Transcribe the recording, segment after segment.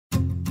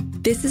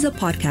This is a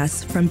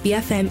podcast from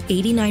BFM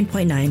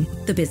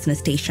 89.9, the business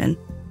station.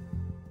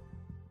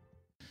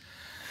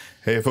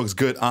 Hey folks,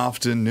 good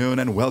afternoon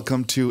and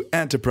welcome to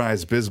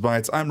Enterprise Biz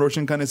Bites. I'm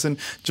Roshan Kanesan,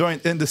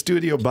 joined in the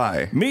studio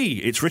by... Me,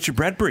 it's Richard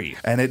Bradbury.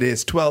 And it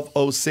is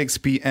 12:06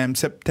 p.m.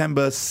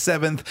 September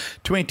 7th,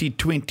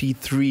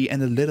 2023,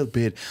 and a little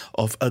bit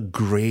of a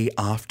grey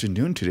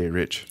afternoon today,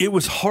 Rich. It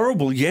was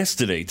horrible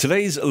yesterday.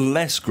 Today's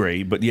less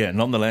grey, but yeah,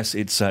 nonetheless,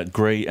 it's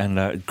grey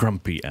and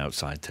grumpy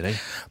outside today.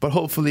 But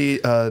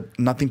hopefully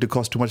nothing to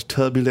cause too much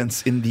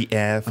turbulence in the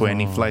air for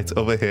any flights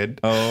overhead.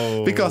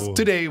 Because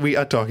today we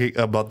are talking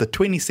about the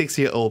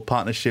 26-year-old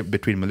partnership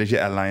between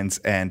Malaysia Airlines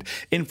and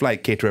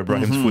in-flight caterer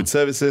Brahim's Food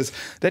Services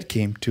that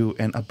came to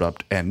an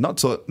abrupt end. Not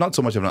so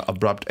much of an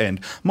abrupt end,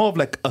 more of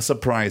like a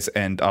surprise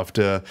end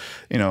after,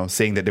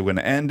 saying that they were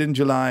going to end in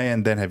July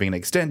and then having it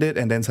extended,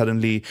 and then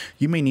suddenly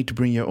you may need to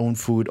bring your own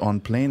food on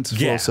planes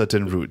for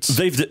certain routes.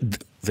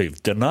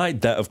 They've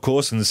denied that, of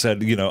course, and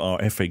said, our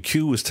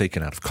FAQ was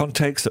taken out of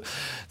context.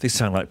 They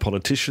sound like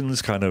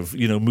politicians kind of,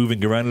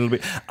 moving around a little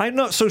bit. I'm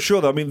not so sure,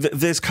 though. I mean,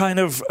 there's kind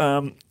of...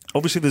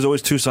 obviously, there's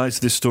always two sides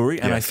to this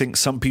story, and I think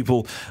some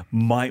people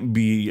might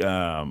be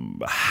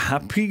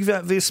happy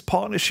that this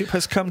partnership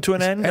has come to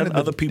an end, and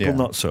other people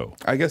not so.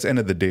 I guess end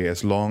of the day,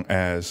 as long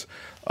as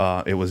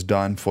it was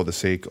done for the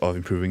sake of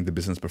improving the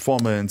business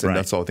performance and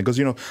that sort of thing. Because,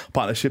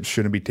 partnerships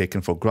shouldn't be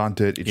taken for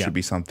granted. It should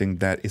be something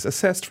that is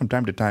assessed from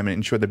time to time and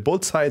ensure that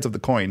both sides of the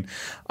coin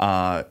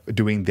are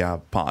doing their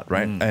part,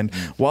 right? And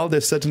while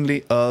there's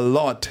certainly a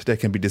lot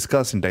that can be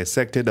discussed and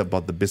dissected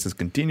about the business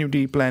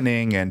continuity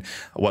planning and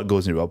what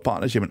goes into a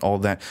partnership and all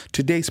that,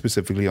 today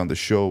specifically on the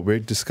show, we're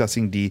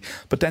discussing the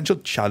potential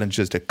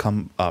challenges that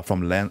come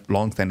from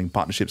long-standing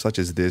partnerships such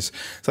as this,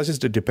 such as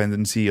the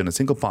dependency on a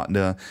single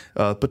partner,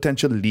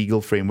 potential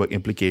legal framework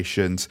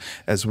implications,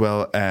 as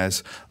well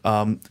as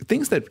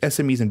things that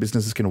SMEs and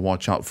businesses can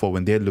watch out for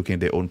when they're looking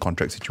at their own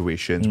contract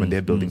situations, when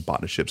they're building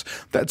partnerships,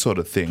 that sort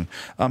of thing.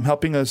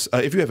 Helping us,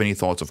 if you have any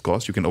thoughts, of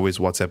course, you can always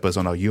WhatsApp us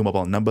on our U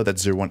Mobile number,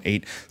 that's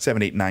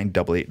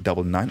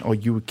 018-789-8899, or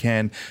you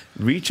can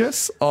reach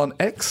us on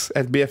X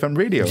at BFM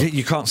Radio.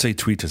 You can't say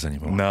tweet us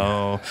anymore.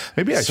 No.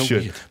 Maybe I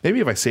should. Weird. Maybe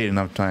if I say it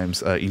enough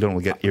times, Elon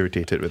will get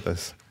irritated with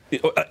us.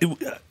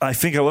 I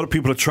think a lot of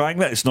people are trying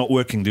that. It's not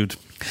working, dude.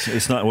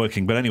 It's not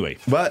working. But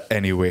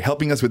anyway,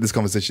 helping us with this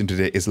conversation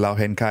today is Lau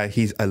Hen Kai.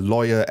 He's a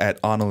lawyer at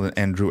Arnold &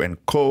 Andrew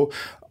 & Co.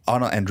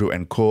 Arnold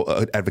Andrew &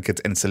 Co. Advocates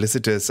and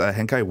Solicitors.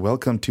 Hen Kai,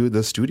 welcome to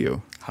the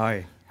studio.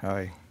 Hi.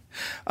 Hen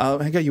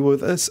Kai, you were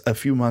with us a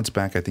few months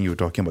back. I think you were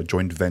talking about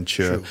joint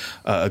venture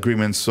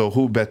agreements. So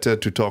who better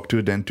to talk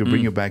to than to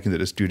bring you back into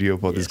the studio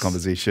for this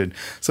conversation?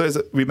 So as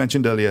we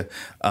mentioned earlier,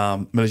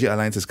 Malaysia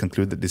Airlines has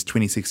concluded this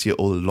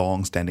 26-year-old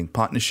long-standing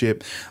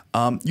partnership.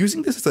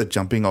 Using this as a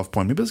jumping off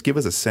point, maybe just give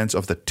us a sense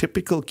of the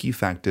typical key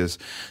factors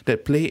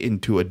that play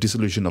into a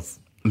dissolution of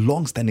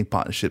long-standing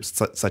partnerships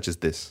such as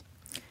this.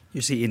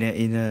 You see, in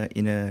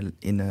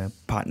a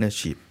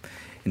partnership.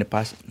 In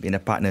a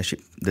partnership,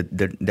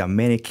 there are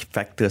many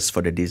factors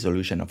for the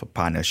dissolution of a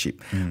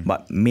partnership.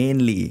 But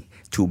mainly,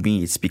 to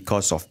me, it's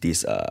because of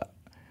this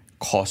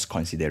cost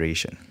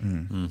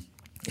consideration.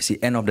 You see,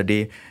 end of the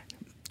day,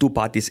 two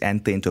parties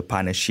enter into a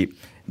partnership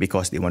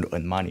because they want to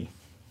earn money.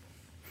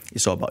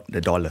 It's all about the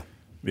dollar.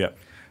 Yeah.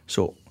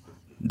 So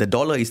the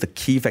dollar is the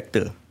key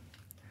factor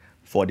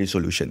for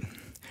dissolution.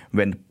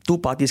 When two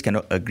parties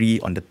cannot agree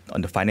on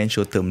the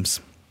financial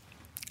terms,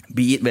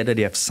 be it whether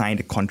they have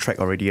signed a contract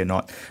already or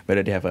not,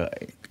 whether they have a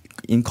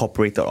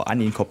incorporated or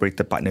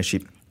unincorporated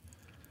partnership,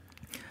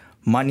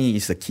 money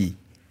is the key.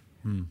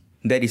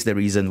 That is the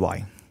reason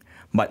why.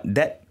 But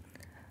there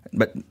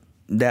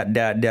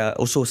are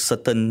also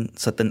certain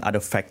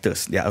other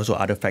factors. There are also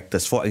other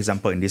factors. For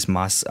example, in this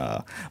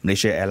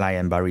Malaysia Airlines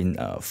and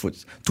Bahrain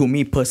Foods. To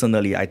me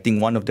personally, I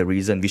think one of the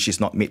reasons which is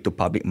not made to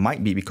public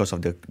might be because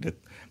of the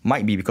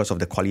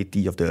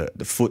quality of the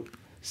food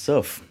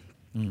served.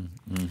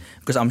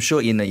 Because I'm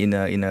sure in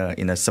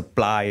a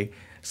supply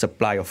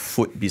of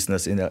food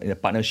business, in a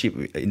partnership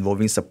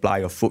involving supply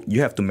of food,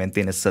 you have to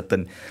maintain a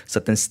certain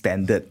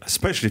standard.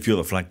 Especially if you're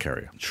the flag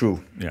carrier.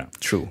 True. Yeah.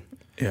 True.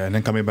 Yeah, and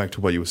then coming back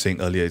to what you were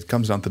saying earlier, it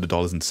comes down to the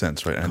dollars and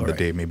cents, right? At the end of the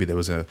day, maybe there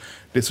was a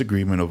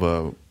disagreement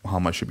over how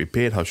much should be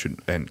paid,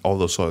 and all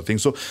those sort of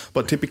things. So,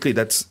 but typically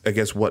that's, I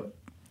guess, what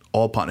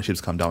all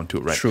partnerships come down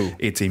to, right? True.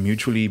 It's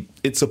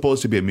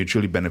supposed to be a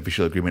mutually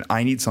beneficial agreement.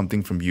 I need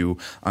something from you.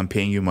 I'm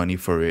paying you money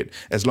for it.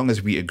 As long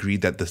as we agree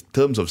that the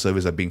terms of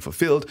service are being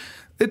fulfilled,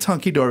 it's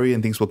hunky-dory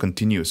and things will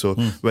continue. So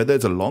whether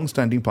it's a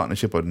long-standing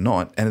partnership or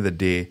not, end of the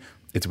day,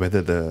 it's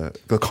whether the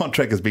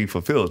contract is being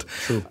fulfilled.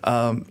 True.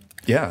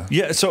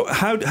 Yeah. So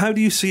how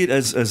do you see it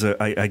as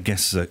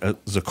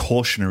a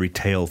cautionary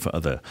tale for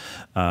other,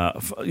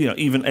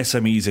 even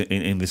SMEs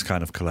in this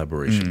kind of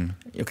collaboration?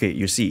 Okay,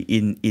 you see,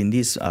 in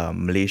this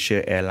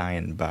Malaysia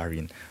Airlines and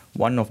Bahrain,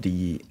 one of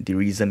the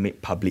reason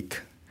made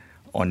public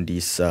on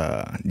this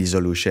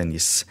dissolution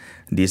is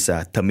this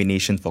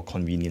termination for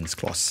convenience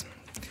clause,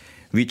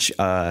 which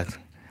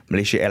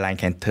Malaysia Airlines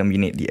can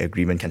terminate the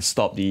agreement, can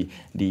stop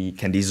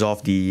can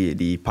dissolve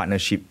the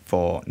partnership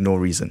for no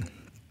reason.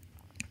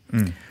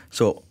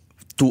 So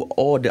to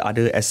all the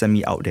other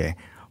SME out there,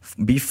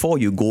 before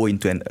you go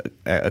into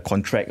a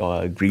contract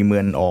or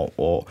agreement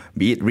or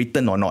be it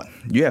written or not,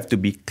 you have to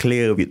be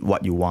clear with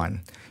what you want.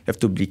 You have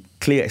to be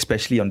clear,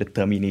 especially on the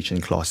termination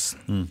clause.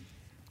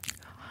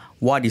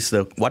 What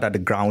are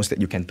the grounds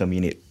that you can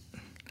terminate?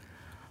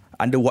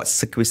 Under what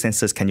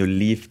circumstances can you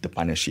leave the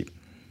partnership?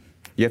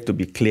 You have to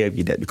be clear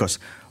with that, because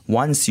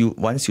once you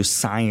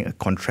sign a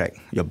contract,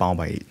 you're bound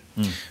by it.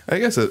 I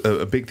guess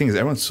a big thing is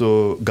everyone's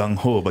so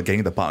gung-ho about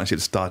getting the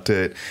partnership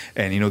started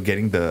and,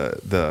 getting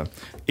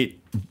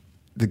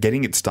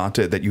getting it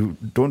started that you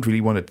don't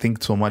really want to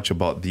think so much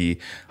about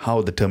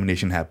how the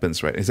termination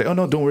happens, right? It's like, oh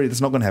no, don't worry,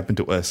 that's not going to happen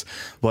to us.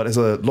 But as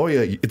a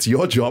lawyer, it's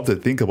your job to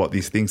think about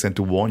these things and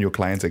to warn your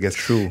clients, I guess.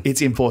 True. It's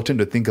important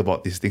to think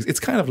about these things. It's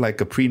kind of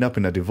like a prenup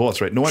in a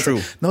divorce, right? No one's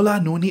like, no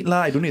need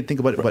I don't need to think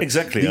about it. But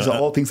exactly. These are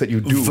all things that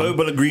you do.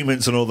 Verbal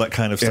agreements and all that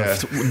kind of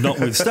stuff.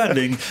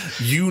 Notwithstanding,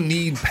 you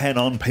need pen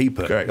on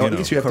paper. Correct. Or at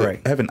least you have to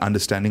have an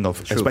understanding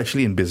of,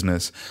 especially in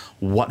business,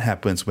 what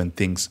happens when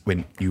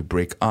you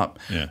break up.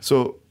 Yeah.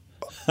 So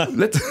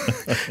they've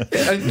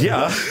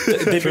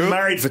been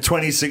married for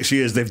 26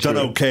 years. They've done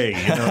okay.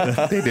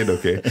 They did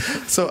okay.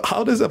 So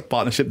how does a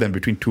partnership then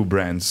between two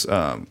brands,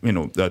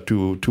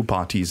 two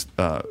parties,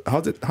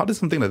 how does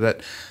something like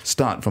that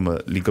start from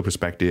a legal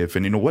perspective?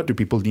 And what do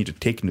people need to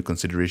take into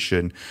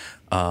consideration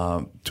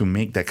to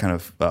make that kind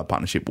of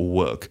partnership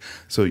work?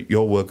 So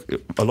your work,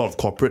 a lot of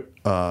corporate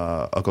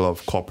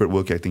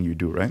work, I think you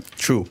do, right?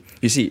 True.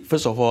 You see,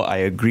 first of all, I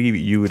agree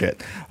with you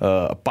that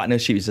a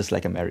partnership is just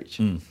like a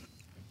marriage.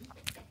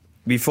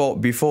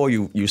 Before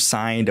you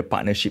sign the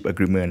partnership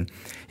agreement,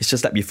 it's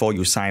just like before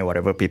you sign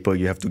whatever paper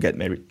you have to get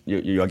married.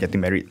 You are getting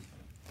married.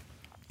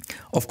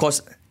 Of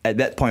course, at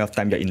that point of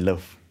time, you're in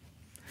love.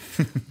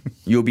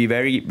 You'll be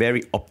very,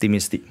 very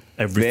optimistic,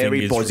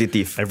 very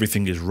positive.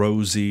 Everything is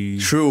rosy.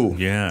 True.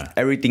 Yeah.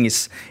 Everything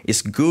is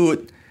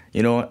good.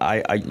 You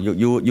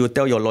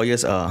tell your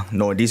lawyers,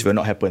 no, this will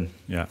not happen.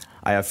 Yeah.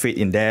 I have faith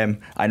in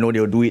them. I know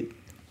they'll do it.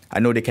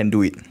 I know they can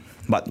do it.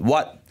 But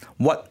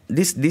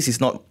this is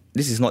not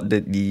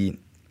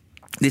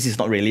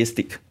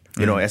realistic.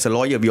 As a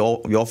lawyer, we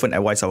often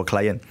advise our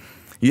client,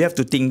 you have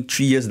to think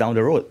 3 years down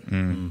the road.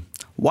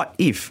 What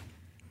if?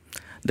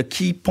 The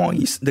key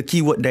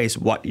word there is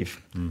what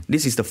if.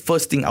 This is the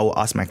first thing I will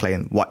ask my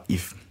client, what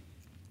if?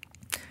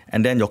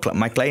 And then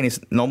my client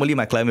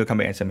will come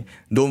back and say,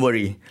 don't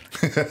worry.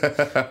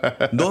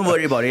 Don't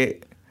worry about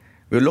it.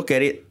 We'll look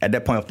at it at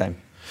that point of time.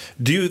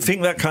 Do you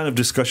think that kind of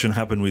discussion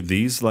happened with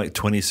these like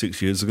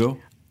 26 years ago?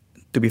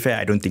 To be fair,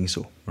 I don't think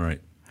so.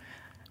 Right.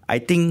 I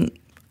think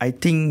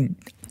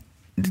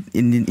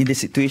in the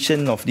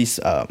situation of this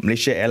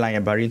Malaysia Airline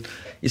and Bahrain,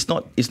 it's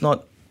not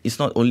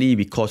only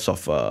because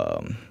of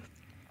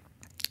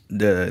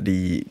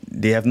they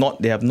are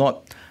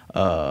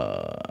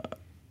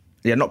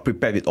not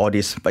prepared with all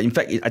this, but in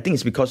fact I think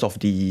it's because of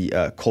the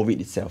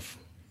COVID itself,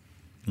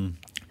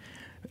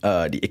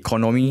 the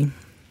economy,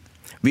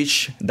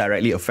 which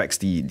directly affects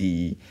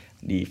the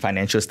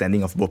financial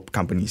standing of both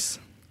companies.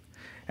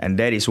 And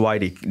that is why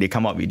they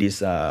come up with this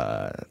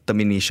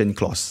termination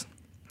clause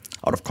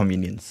out of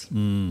convenience.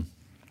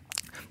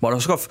 But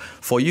of course,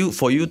 for you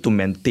to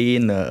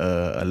maintain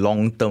a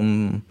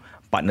long-term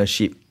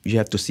partnership, you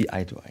have to see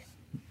eye to eye.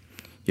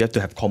 You have to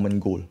have common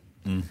goal.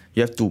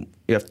 You have to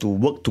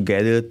work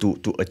together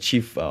to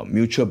achieve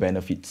mutual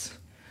benefits,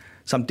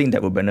 something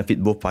that will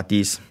benefit both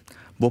parties.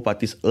 Both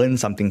parties earn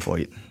something for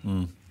it.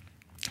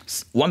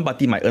 One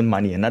party might earn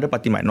money, another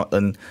party might not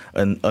earn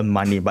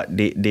money, but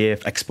they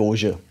have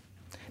exposure.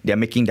 They are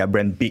making their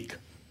brand big.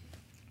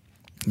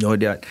 They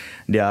are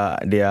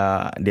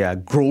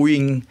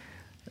growing,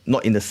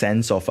 not in the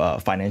sense of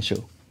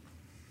financial.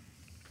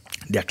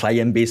 Their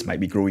client base might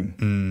be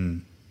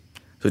growing.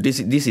 So this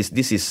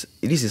is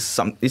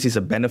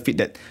a benefit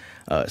that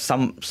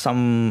some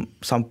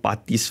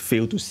parties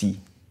fail to see.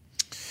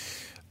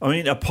 I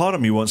mean, a part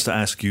of me wants to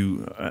ask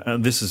you,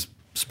 and this is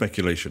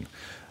speculation,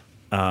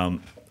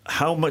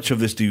 how much of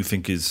this do you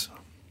think is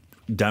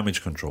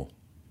damage control?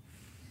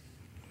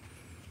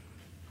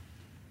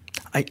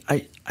 I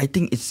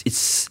think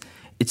it's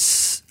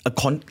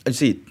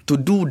to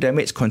do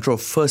damage control.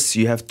 First,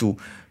 you have to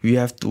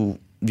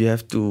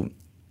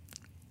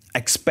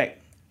expect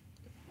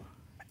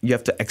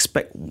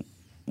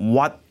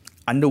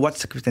under what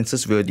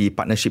circumstances will the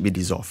partnership be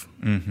dissolved.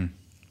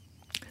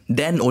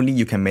 Then only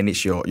you can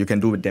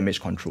do damage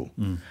control,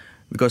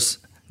 because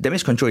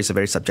damage control is a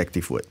very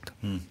subjective word.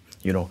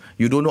 You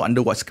don't know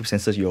under what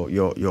circumstances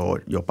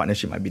your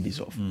partnership might be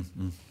dissolved.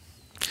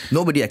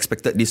 Nobody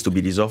expected this to be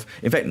dissolved.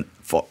 In fact,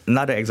 for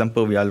another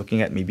example, we are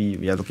looking at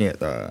Yeezy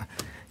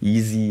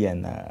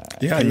and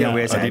Kanye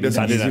West. Adidas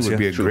and Yeezy would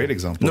be a great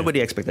example. Nobody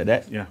expected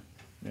that. Yeah.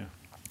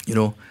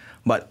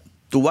 But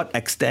to what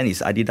extent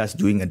is Adidas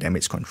doing a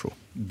damage control?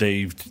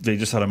 They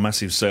just had a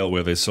massive sale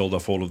where they sold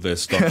off all of their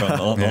stock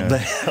on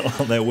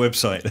their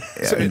website.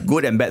 So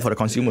good and bad for the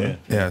consumer.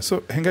 Yeah.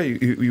 So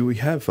Henggai, you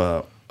have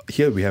a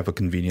here we have a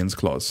convenience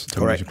clause,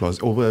 termination clause.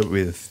 Over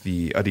with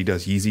the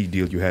Adidas Yeezy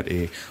deal, you had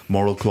a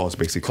moral clause,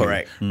 basically.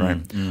 Correct.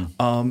 Right.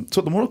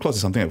 So the moral clause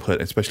is something I've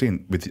heard, especially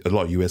with a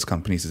lot of US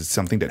companies. It's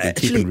something that they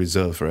keep in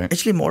reserve, right?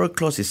 Actually, moral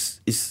clause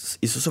is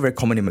also very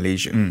common in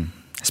Malaysia,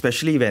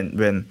 especially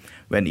when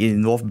it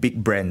involves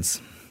big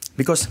brands,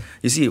 because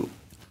you see,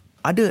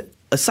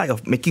 aside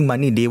of making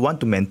money, they want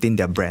to maintain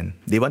their brand.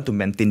 They want to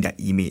maintain their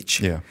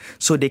image. Yeah.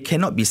 So they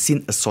cannot be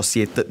seen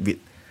associated with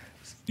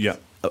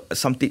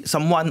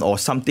someone or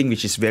something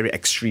which is very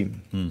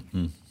extreme.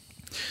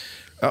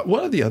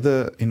 What are the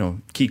other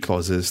key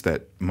clauses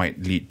that might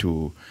lead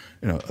to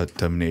a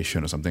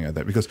termination or something like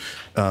that? Because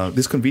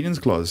this convenience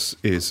clause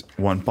is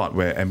one part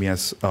where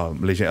MES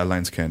Malaysia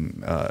Airlines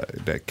can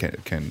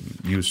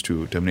use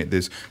to terminate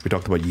this. We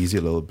talked about Yeezy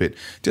a little bit.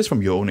 Just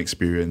from your own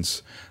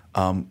experience,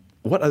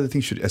 what other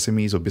things should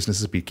SMEs or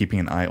businesses be keeping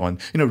an eye on?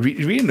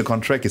 Reading the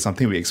contract is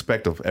something we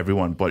expect of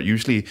everyone, but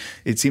usually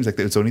it seems like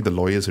it's only the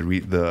lawyers who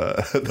read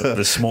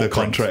the small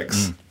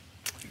contracts.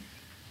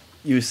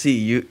 You see,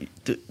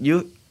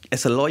 you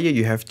as a lawyer,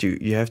 you have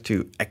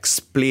to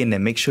explain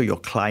and make sure your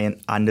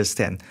client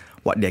understand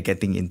what they're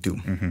getting into.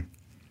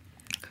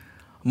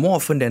 More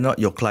often than not,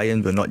 your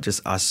client will not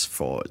just ask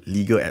for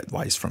legal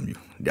advice from you.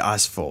 They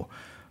ask for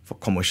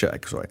commercial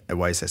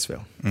advice as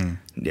well.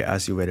 They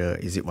ask you whether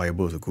is it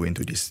viable to go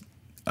into this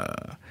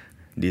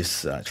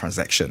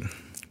transaction.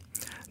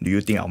 Do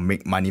you think I'll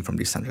make money from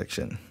this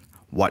transaction?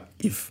 What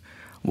if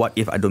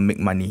I don't make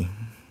money?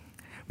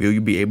 Will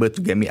you be able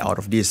to get me out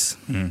of this?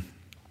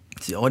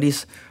 See, all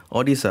these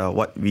are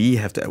what we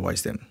have to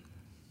advise them.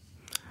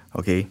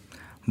 Okay,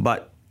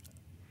 but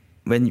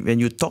when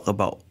you talk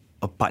about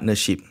a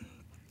partnership,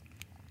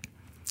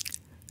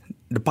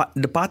 the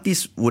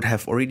parties would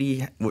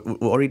already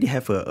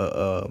have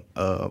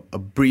a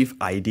brief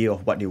idea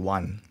of what they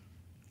want.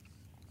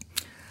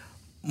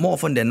 More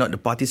often than not, the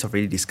parties have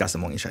already discussed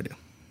among each other.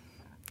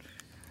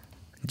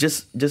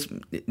 Just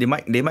they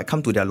might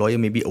come to their lawyer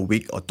maybe a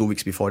week or 2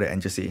 weeks before that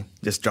and just say,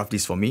 just draft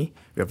this for me.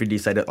 We have already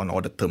decided on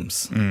all the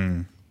terms,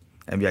 and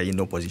we are in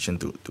no position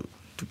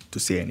to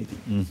say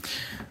anything.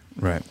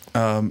 Right.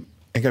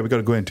 Okay, we've got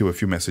to go into a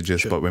few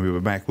messages, but when we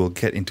were back, we'll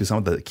get into some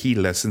of the key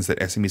lessons that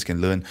SMEs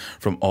can learn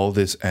from all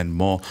this and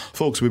more.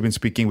 Folks, we've been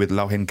speaking with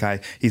Lau Hen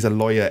Kai. He's a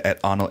lawyer at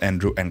Arnold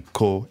Andrew &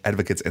 Co.,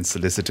 advocates and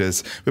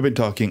solicitors. We've been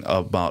talking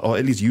about, or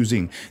at least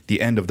using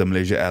the end of the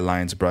Malaysia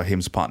Airlines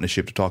Brahim's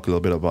partnership to talk a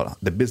little bit about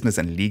the business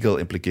and legal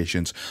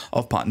implications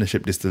of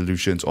partnership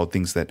dissolutions, or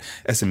things that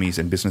SMEs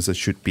and businesses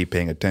should be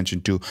paying attention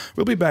to.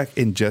 We'll be back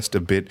in just a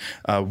bit.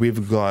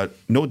 We've got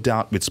No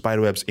Doubt with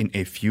Spiderwebs in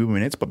a few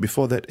minutes, but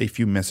before that, a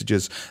few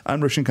messages.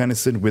 I'm Roshan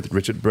Kanesan with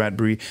Richard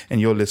Bradbury,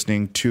 and you're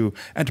listening to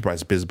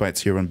Enterprise Biz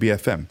Bites here on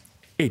BFM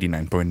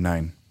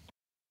 89.9.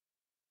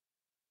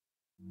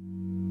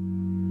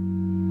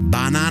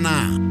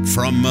 Banana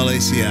from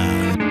Malaysia.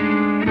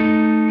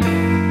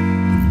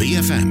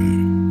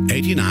 BFM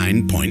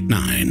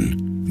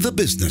 89.9, the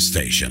business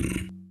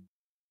station.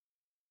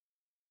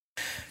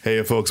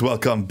 Hey folks,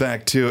 welcome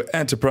back to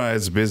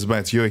Enterprise Biz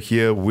Bites. You're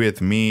here with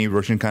me,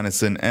 Roshan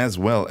Kanesan, as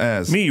well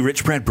as me,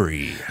 Rich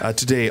Bradbury.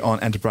 Today on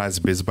Enterprise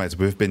Biz Bites,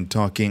 we've been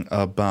talking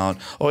about,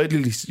 or at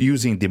least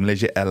using the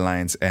Malaysia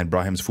Airlines and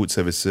Brahim's Food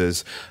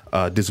Services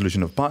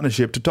dissolution of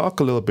partnership to talk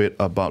a little bit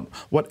about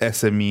what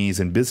SMEs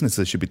and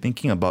businesses should be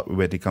thinking about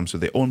when it comes to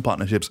their own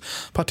partnerships,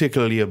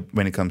 particularly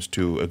when it comes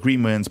to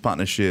agreements,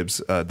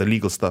 partnerships, the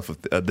legal stuff,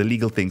 the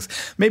legal things.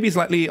 Maybe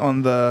slightly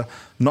on the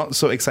not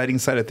so exciting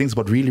side of things,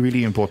 but really,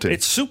 really important.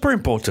 It's super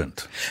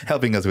important.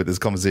 Helping us with this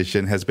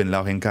conversation has been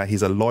Lau Hen Kai.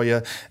 He's a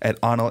lawyer at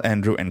Arnold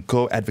Andrew &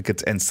 Co.,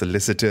 advocates and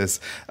solicitors.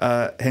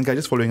 Hen Kai,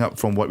 just following up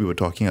from what we were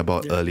talking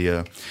about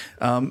earlier,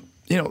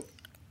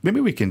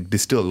 maybe we can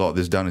distill a lot of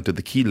this down into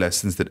the key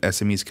lessons that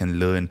SMEs can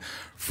learn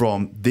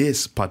from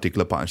this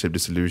particular partnership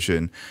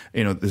dissolution.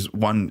 This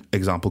one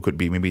example could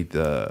be maybe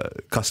the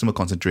customer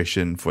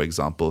concentration, for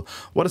example.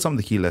 What are some of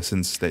the key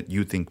lessons that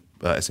you think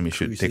SMEs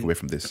should take away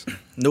from this?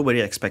 Nobody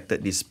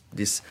expected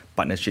this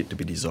partnership to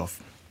be dissolved.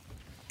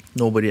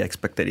 Nobody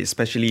expected it,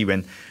 especially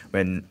when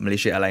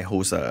Malaysia Airlines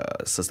holds a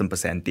certain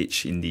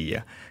percentage in the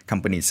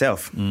company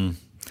itself.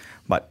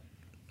 But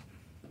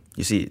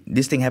you see,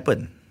 this thing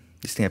happened.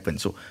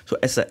 So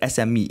as a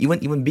SME,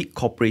 even big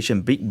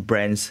corporation, big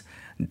brands,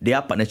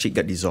 their partnership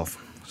got dissolved.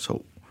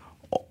 So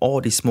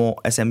all the small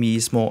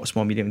SMEs,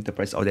 small medium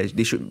enterprises out there,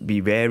 they should be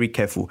very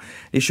careful.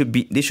 They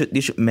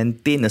should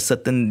maintain a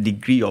certain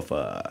degree of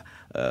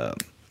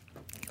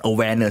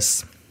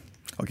awareness.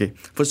 Okay.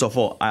 First of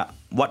all,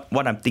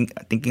 what I'm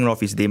thinking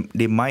of is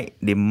they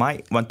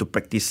might want to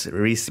practice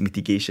risk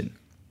mitigation.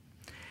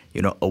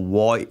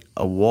 Avoid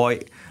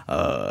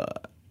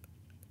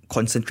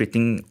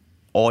concentrating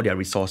all their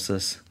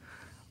resources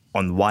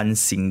on one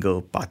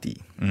single party,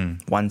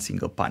 one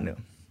single partner.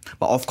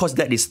 But of course,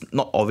 that is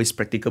not always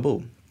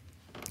practicable,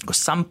 because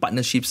some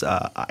partnerships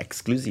are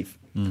exclusive.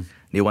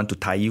 They want to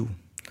tie you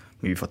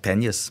maybe for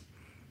 10 years.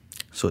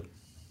 So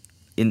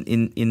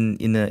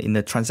in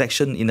a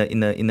transaction, in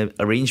a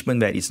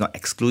arrangement where it's not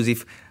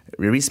exclusive,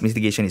 risk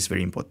mitigation is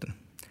very important.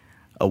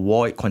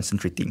 Avoid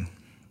concentrating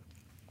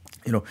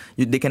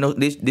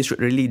They should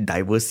really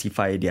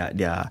diversify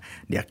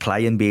their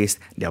client base,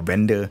 their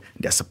vendor,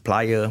 their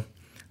supplier,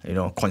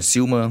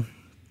 consumer,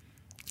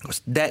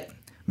 because that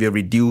will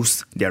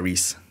reduce their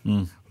risk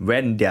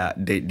when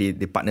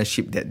the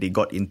partnership that they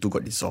got into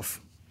got dissolved.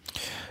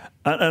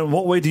 And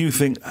what way do you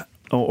think,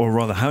 or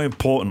rather, how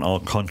important are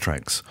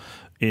contracts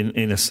in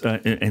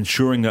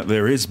ensuring that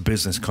there is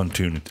business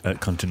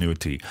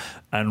continuity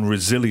and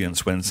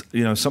resilience when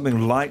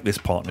something like this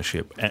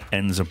partnership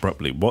ends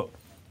abruptly? What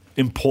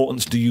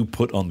importance do you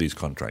put on these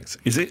contracts?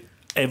 Is it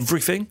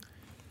everything?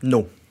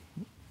 No.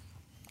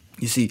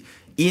 You see,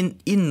 in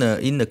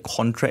the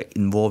contract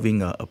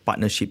involving a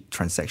partnership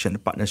transaction, a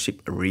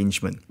partnership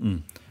arrangement,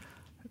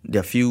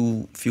 there are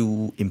few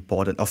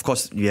important. Of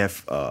course, you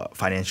have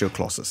financial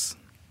clauses,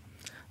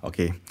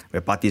 okay, where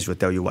parties will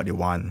tell you what they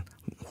want,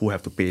 who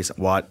have to pay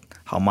what,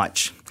 how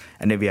much,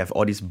 and then we have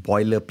all these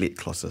boilerplate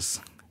clauses,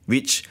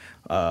 which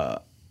a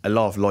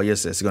lot of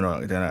lawyers is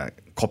gonna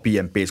copy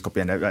and paste.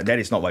 That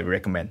is not what we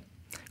recommend,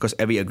 because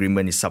every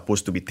agreement is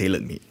supposed to be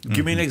tailor-made.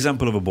 Give me an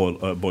example of a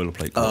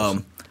boilerplate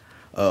clause.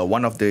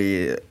 One of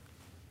the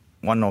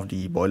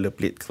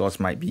boilerplate clause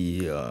might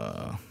be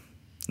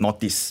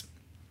notice.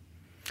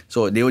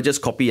 So they will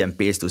just copy and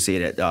paste to say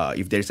that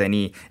if there's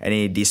any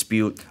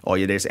dispute or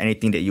if there's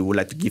anything that you would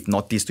like to give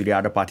notice to the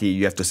other party,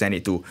 you have to send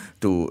it to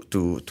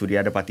the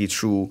other party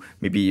through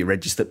maybe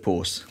registered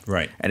post,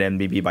 right? And then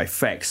maybe by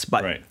fax.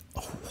 But right.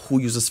 Who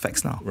uses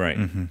fax now? Right.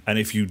 Mm-hmm. And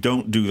if you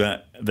don't do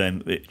that,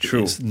 then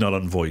it's null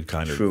and void,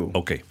 kind of. True.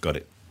 Okay, got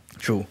it.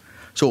 True.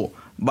 So,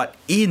 but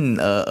in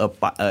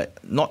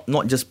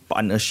not just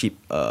partnership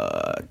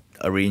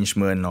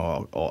arrangement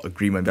or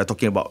agreement, we are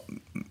talking about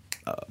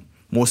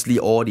mostly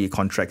all the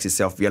contracts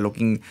itself. We are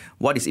looking.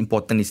 What is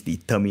important is the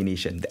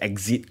termination, the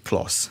exit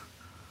clause.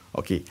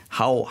 Okay,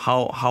 how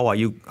will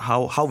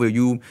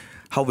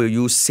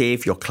you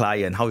save your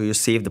client? How will you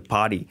save the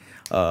party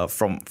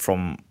from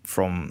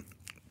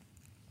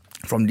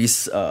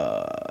this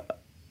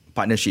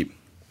partnership?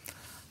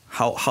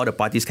 How the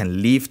parties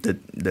can leave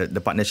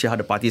the partnership, how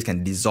the parties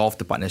can dissolve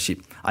the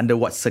partnership, under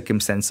what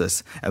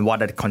circumstances, and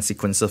what are the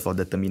consequences for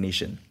the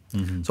termination.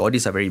 Mm-hmm. So all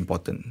these are very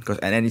important,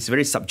 and it's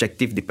very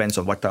subjective, depends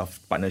on what type of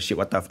partnership,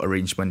 what type of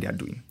arrangement they are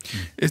doing.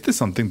 Is this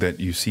something that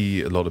you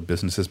see a lot of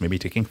businesses maybe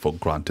taking for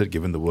granted,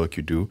 given the work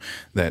you do,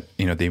 that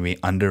they may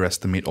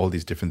underestimate all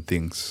these different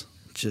things?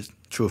 Just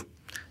true.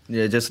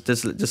 Yeah, just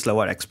like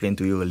what I explained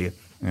to you earlier.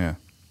 Yeah.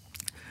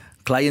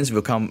 Clients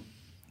will come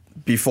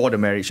before the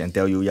marriage and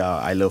tell you, yeah,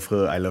 I love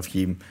her, I love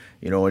him,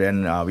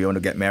 then we want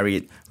to get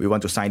married, we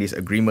want to sign this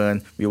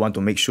agreement, we want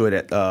to make sure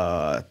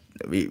that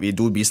we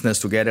do business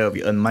together,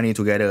 we earn money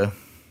together.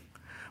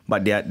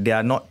 But they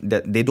are not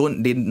that they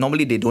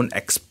don't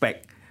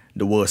expect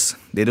the worst.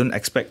 They don't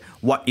expect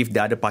what if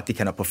the other party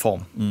cannot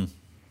perform.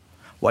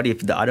 What if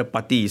the other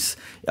party is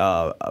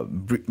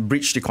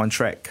breach the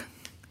contract?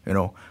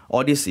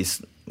 All this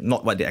is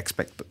not what they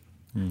expected.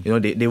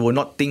 They will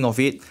not think of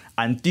it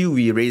until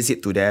we raise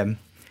it to them.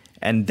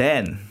 And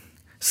then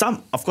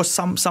some of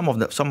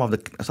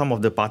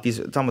the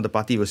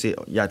party will say,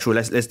 yeah, true,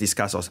 let's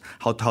discuss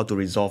how to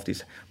resolve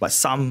this. But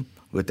some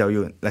will tell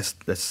you,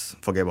 let's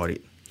forget about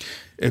it.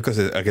 Because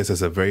I guess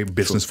it's a very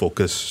business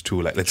focus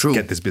to let's True.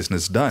 get this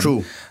business done.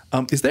 True.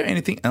 Is there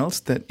anything else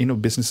that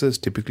businesses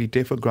typically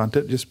take for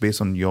granted, just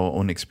based on your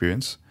own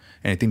experience?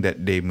 Anything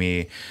that they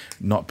may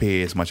not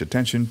pay as much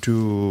attention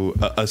to,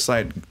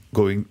 aside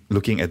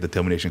looking at the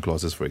termination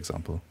clauses, for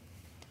example?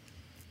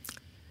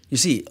 You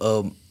see,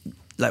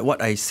 like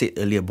what I said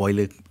earlier,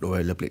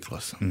 boilerplate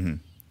clause. Mm-hmm.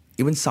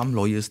 Even some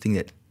lawyers think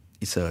that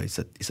it's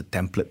a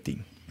template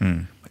thing.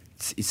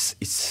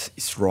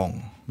 It's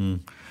wrong.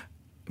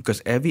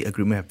 Because every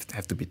agreement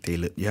have to be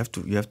tailored. You have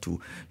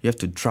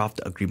to draft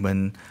the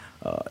agreement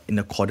in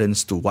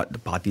accordance to what the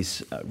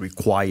parties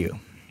require.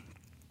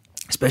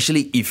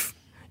 Especially if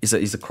it's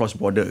a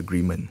cross-border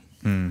agreement.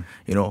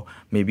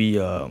 Maybe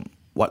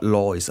what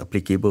law is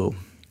applicable.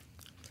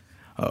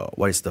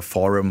 What is the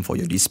forum for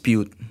your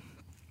dispute?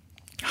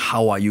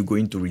 How are you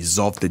going to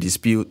resolve the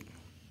dispute?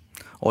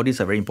 All these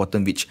are very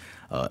important, which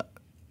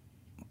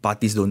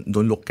parties don't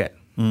look at.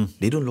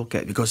 They don't look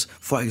at, because,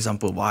 for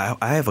example, I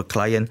have a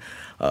client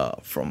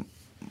from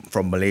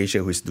Malaysia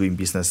who is doing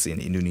business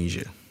in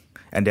Indonesia,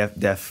 and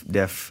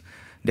they've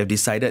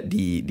decided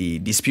the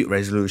dispute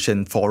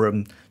resolution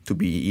forum to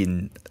be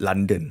in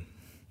London.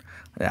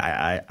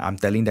 I'm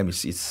telling them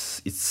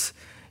it's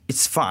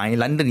fine.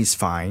 London is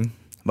fine,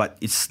 but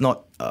it's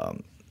not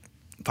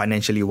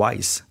financially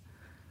wise,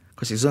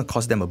 because it's going to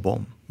cost them a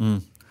bomb.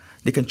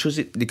 They can choose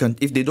it. They can,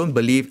 if they don't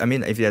believe. I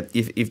mean, if they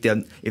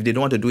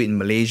don't want to do it in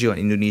Malaysia or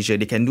Indonesia,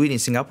 they can do it in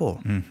Singapore.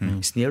 Mm-hmm.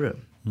 It's nearer.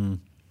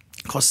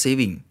 Cost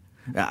saving.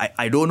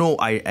 I don't know.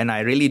 I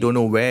really don't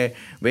know where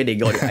they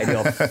got the idea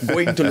of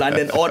going to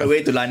London, all the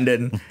way to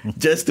London,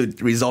 just to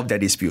resolve their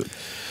dispute.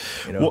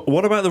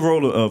 What about the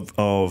role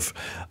of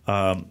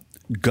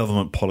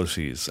government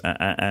policies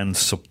and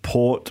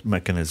support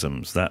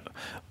mechanisms that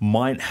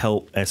might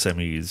help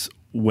SMEs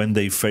when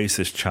they face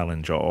this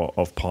challenge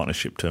of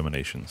partnership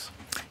terminations?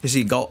 You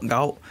see,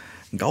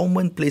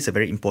 government plays a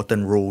very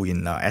important role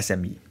in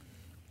SME.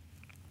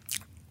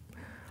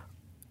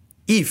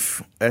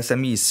 If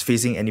SME is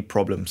facing any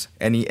problems,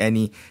 any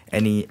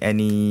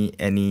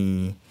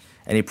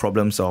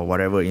problems or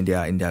whatever in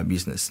their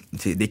business,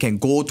 they can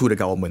go to the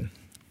government.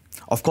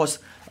 Of course,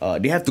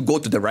 they have to go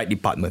to the right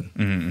department.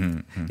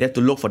 They have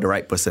to look for the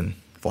right person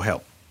for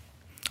help.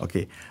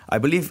 Okay, I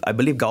believe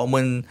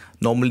government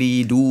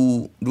normally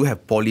do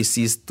have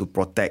policies to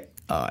protect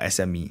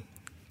SME.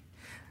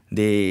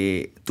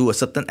 They, to a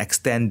certain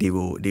extent, they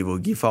will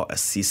give out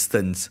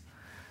assistance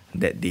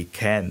that they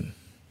can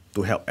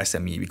to help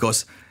SME,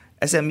 because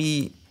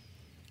SME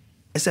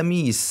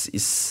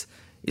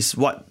is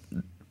what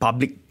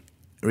public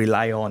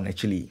rely on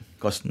actually,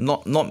 because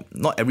not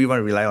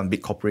everyone rely on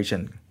big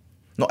corporation.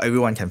 Not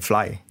everyone can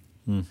fly,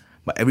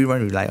 but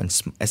everyone rely on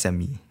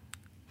SME.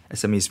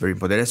 SME is very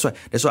important.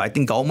 That's why I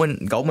think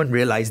government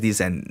realize this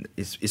and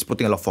is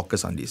putting a lot of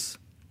focus on this.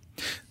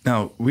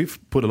 Now, we've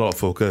put a lot of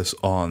focus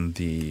on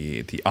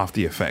the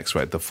after effects,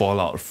 right? The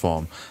fallout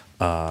from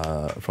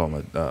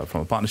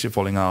a partnership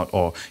falling out,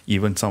 or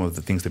even some of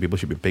the things that people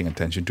should be paying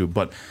attention to.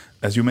 But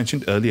as you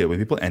mentioned earlier, when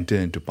people enter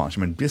into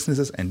partnership, when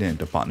businesses enter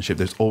into partnership,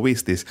 there's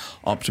always this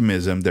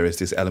optimism. There is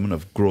this element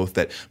of growth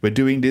that we're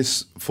doing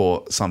this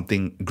for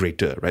something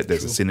greater, right?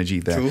 There's a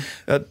synergy there.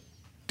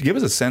 Give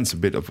us a sense a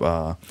bit of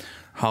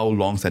how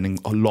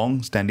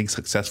long-standing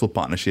successful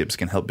partnerships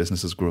can help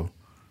businesses grow.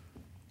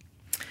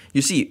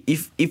 You see,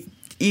 if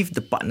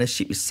the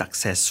partnership is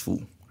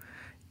successful,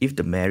 if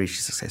the marriage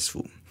is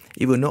successful,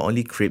 it will not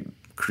only create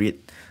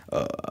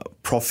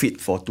profit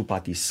for two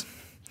parties,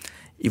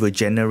 it will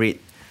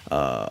generate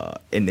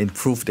and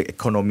improve the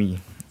economy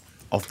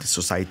of the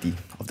society,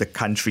 of the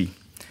country.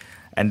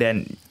 And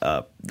then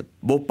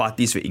both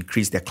parties will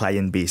increase their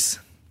client base.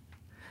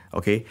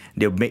 Okay,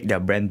 they'll make their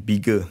brand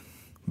bigger,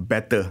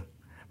 better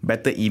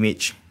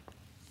image.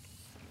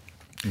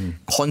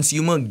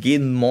 Consumer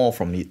gain more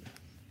from it.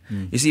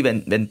 You see,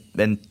 when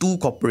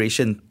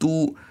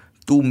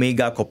two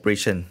mega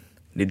corporation,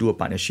 they do a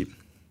partnership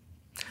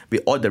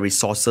with all the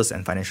resources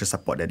and financial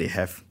support that they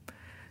have,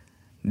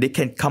 they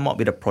can come up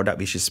with a product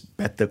which is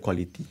better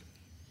quality,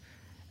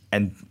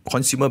 and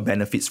consumer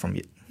benefits from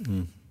it.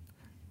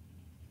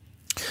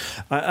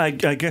 I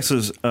guess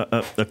as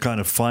a kind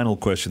of final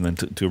question then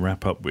to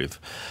wrap up with,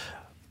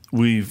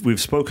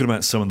 we've spoken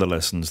about some of the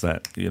lessons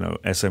that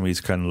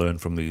SMEs can learn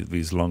from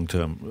these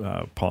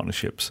long-term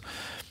partnerships.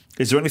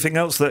 Is there anything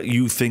else that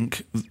you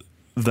think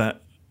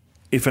that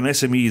if an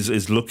SME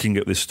is looking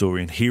at this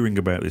story and hearing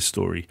about this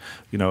story,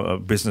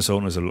 business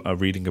owners are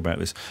reading about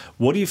this,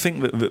 what do you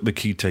think that the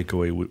key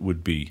takeaway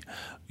would be?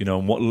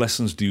 And what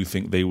lessons do you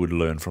think they would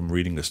learn from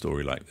reading a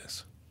story like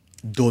this?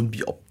 Don't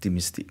be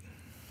optimistic.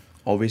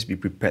 Always be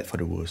prepared for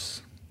the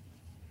worst.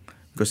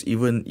 Because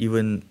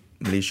even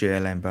Malaysia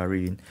Airlines,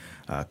 Bahrain,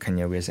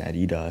 Kanye West, and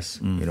Adidas,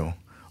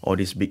 all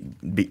these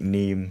big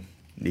name,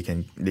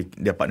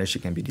 their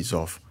partnership can be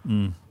dissolved.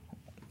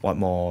 What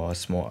more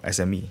small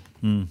SME?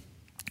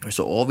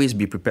 So always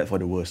be prepared for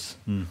the worst.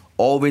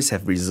 Always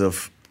have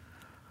reserve.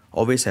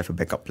 Always have a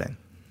backup plan.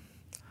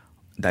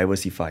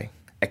 Diversify.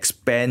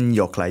 Expand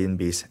your client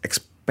base.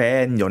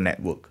 Expand your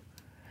network.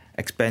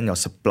 Expand your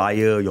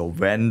supplier, your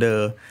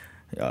vendor,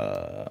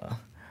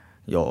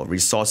 your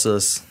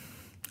resources.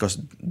 Because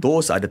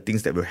those are the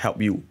things that will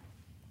help you.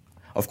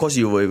 Of course,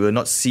 you will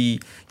not see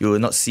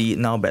it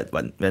now, but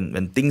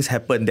when things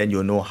happen, then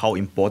you'll know how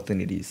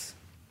important it is.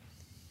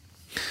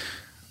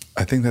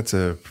 I think that's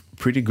a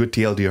pretty good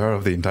TLDR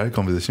of the entire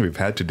conversation we've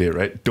had today,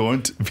 right?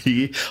 Don't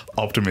be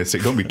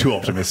optimistic. Don't be too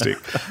optimistic.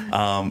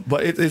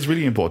 But it's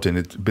really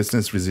important.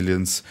 Business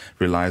resilience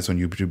relies on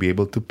you to be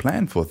able to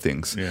plan for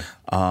things. Yeah.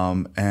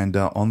 And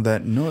on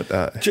that note...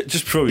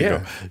 just before we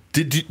go,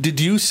 did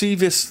you see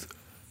this...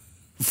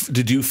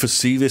 Did you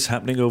foresee this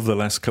happening over the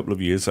last couple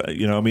of years? I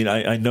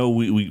know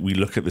we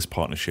look at this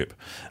partnership,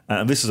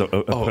 and this is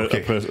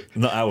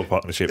not our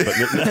partnership, but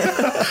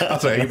I'm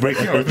sorry, are you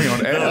breaking up with me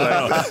on air?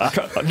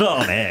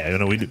 Not on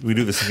air. We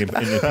do this thing in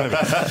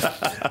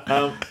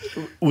private.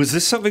 Was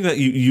this something that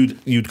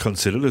you'd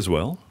considered as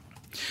well?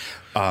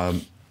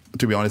 To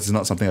be honest, it's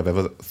not something I've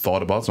ever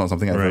thought about. It's not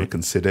something I've ever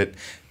considered,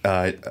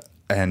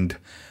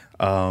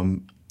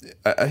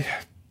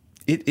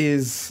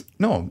 it's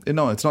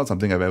not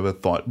something I've ever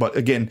thought. But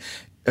again,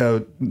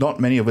 not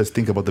many of us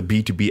think about the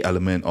B2B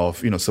element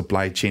of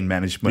supply chain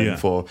management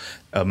for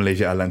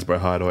Malaysia Airlines,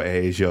 Berhad, or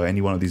AirAsia, or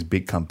any one of these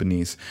big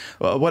companies.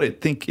 What I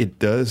think it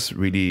does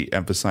really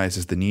emphasize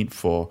is the need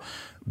for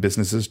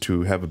businesses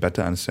to have a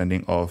better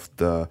understanding of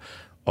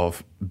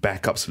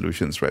backup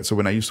solutions, right? So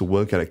when I used to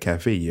work at a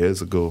cafe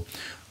years ago,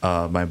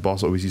 my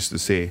boss always used to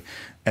say,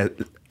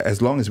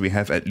 as long as we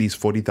have at least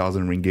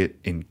 40,000 ringgit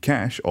in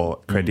cash or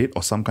credit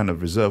or some kind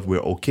of reserve, we're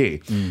okay,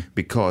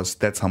 because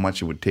that's how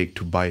much it would take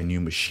to buy a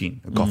new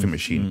machine, a coffee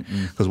machine.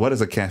 Because what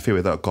is a cafe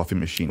without a coffee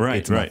machine? Right,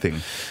 it's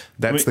nothing.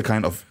 That's the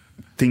kind of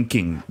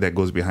thinking that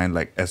goes behind,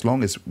 like, as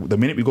long as the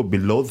minute we go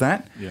below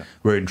that,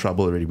 we're in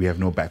trouble already. We have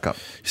no backup.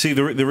 See,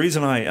 the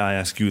reason I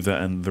ask you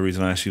that, and the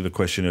reason I asked you the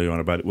question earlier on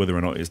about whether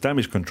or not it's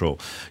damage control,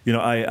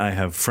 I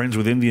have friends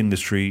within the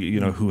industry,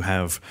 who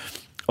have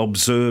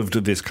observed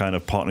this kind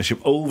of partnership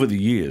over the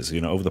years,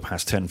 over the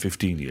past 10,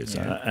 15 years,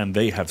 and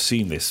they have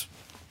seen this,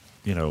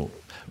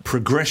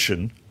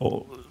 progression,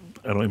 or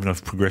I don't even know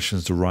if progression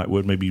is the right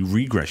word, maybe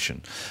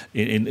regression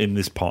in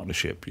this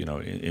partnership,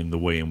 in the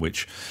way in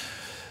which,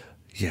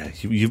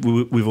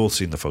 we've all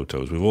seen the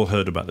photos. We've all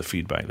heard about the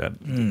feedback that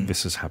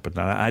this has happened.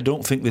 I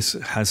don't think this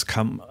has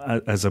come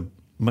as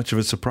much of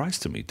a surprise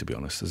to me, to be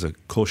honest, as a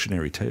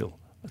cautionary tale.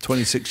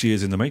 26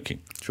 years in the making.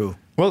 True.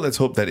 Well, let's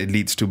hope that it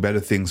leads to better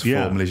things for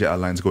Malaysia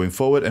Airlines going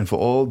forward, and for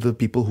all the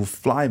people who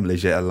fly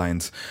Malaysia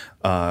Airlines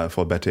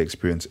for a better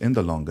experience in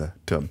the longer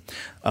term.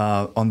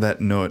 On that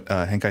note,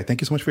 Heng Kai,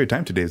 thank you so much for your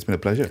time today. It's been a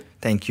pleasure.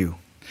 Thank you.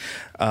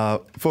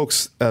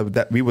 Folks,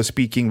 that we were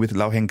speaking with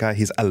Lau Heng Kai.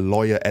 He's a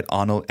lawyer at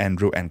Arnold,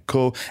 Andrew &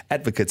 Co.,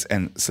 advocates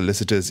and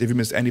solicitors. If you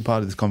missed any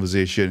part of this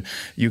conversation,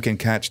 you can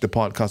catch the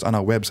podcast on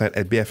our website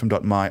at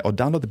bfm.my or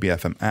download the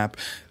BFM app.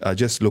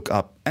 Just look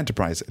up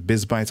Enterprise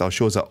BizBytes. Our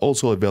shows are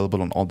also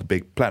available on all the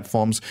big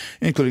platforms,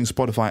 including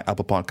Spotify,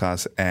 Apple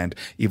Podcasts, and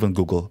even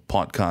Google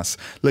Podcasts.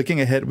 Looking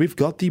ahead, we've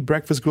got the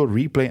Breakfast Grow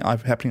replay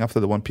happening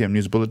after the 1 p.m.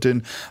 news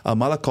bulletin.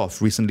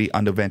 Malakoff recently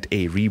underwent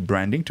a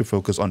rebranding to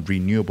focus on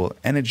renewable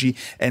energy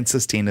and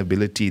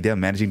sustainability. Their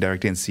managing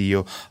director and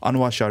CEO,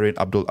 Anwar Shahrin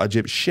Abdul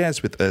Ajib,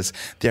 shares with us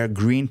their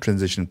green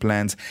transition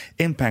plans,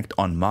 impact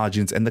on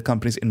margins, and the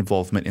company's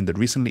involvement in the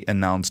recently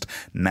announced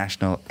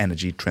National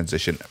Energy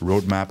Transition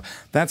Roadmap.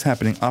 That's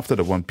happening after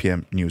the 1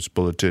 p.m. news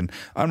bulletin.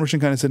 I'm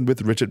Roshan Kanesan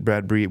with Richard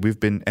Bradbury.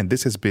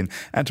 This has been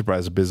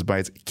Enterprise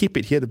BizBytes. Keep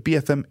it here, the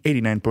BFM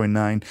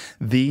 89.9,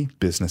 the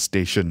business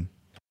station.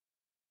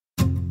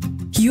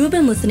 You have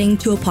been listening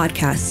to a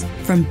podcast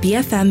from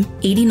BFM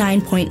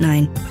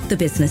 89.9, the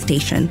business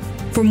station.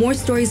 For more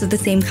stories of the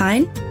same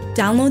kind,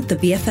 download the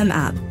BFM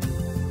app.